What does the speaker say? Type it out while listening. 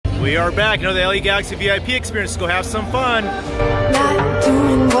We are back. You know, the LA Galaxy VIP experience. Go have some fun. Not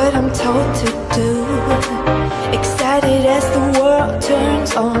doing what I'm told to do. Excited as the world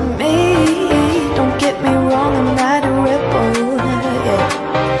turns on me. Don't get me wrong, I'm not a rebel.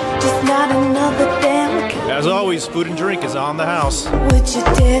 Yeah. Just not another damn. As always, food and drink is on the house. Would you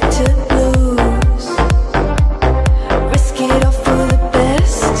dare to lose? Risk it all for the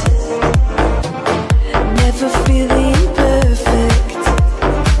best. Never feeling perfect.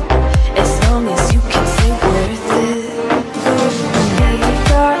 As long as you can say worth it.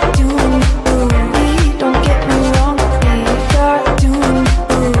 We are doing ooh. Don't get me wrong. We are doing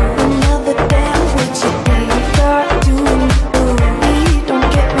ooh. Another damn would you be? We are doing ooh. Don't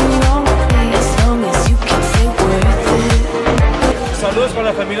get me wrong. As long as you can say worth it. Saludos para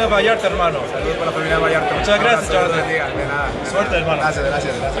la familia Vallarta, hermano. Saludos para la familia Vallarta. Muchas gracias, Jonathan. De nada. Suerte, hermano. Gracias,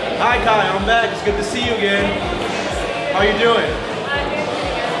 gracias, gracias. Hi, Kai. I'm back. It's good to see you again. How you doing?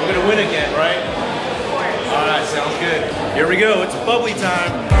 We're gonna win again, right? All right, sounds good. Here we go. It's bubbly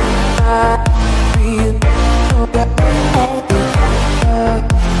time.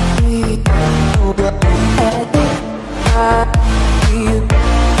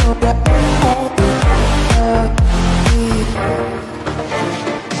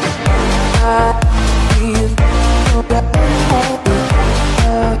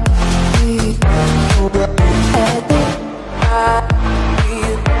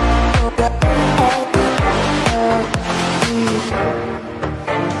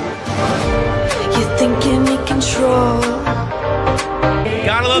 You think you need control.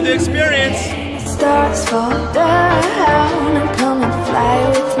 Gotta love the experience. Stars fall down and come and fly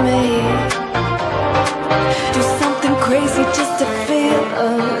with me. Do something crazy just to feel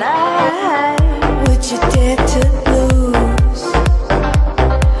alive. Would you dare to lose?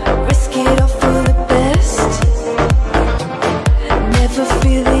 Risk it all for the best. Never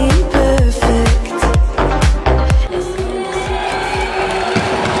feeling perfect.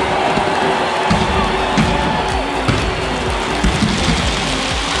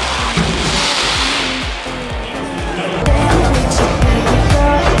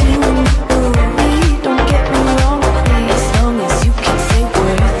 Don't get me wrong, as long as you can say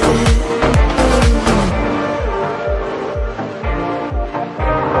worth it.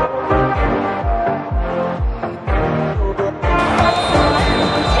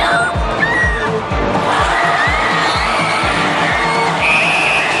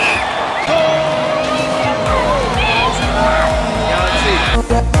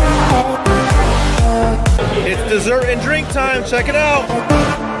 It's dessert and drink time. Check it out.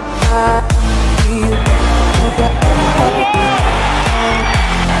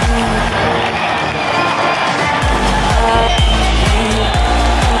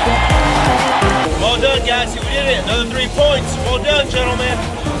 Well done, guys. We did it. Another 3 points. Well done, gentlemen.